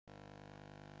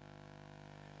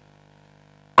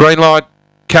Green light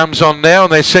comes on now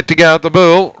and they're set to go at the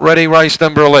bull. Ready, race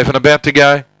number 11, about to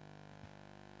go.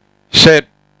 Set.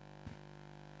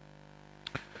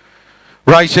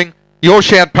 Racing. Your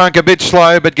Shout Punk a bit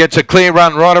slow, but gets a clear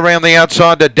run right around the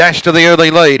outside to dash to the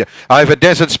early lead. Over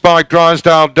Desert Spike,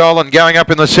 Drysdale Doll, and going up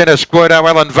in the centre, Squirto,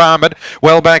 Alan Varmint.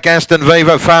 Well back, Aston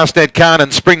Viva, Fastnet Khan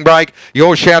and Spring Break.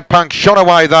 Your Shout Punk shot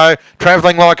away though,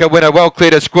 travelling like a winner. Well clear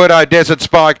to Squirto, Desert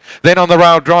Spike. Then on the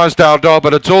rail, Drysdale Doll,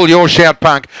 but it's all Your Shout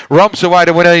Punk. Romps away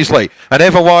to win easily. An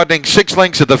ever widening 6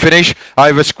 lengths at the finish.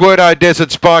 Over Squirto,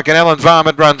 Desert Spike, and Alan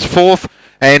Varmint runs 4th.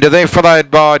 And they're followed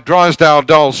by Drysdale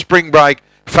Doll, Spring Break,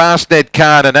 Fastnet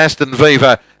Card and Aston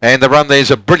Viva, and the run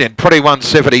there's a brilliant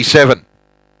 21.77.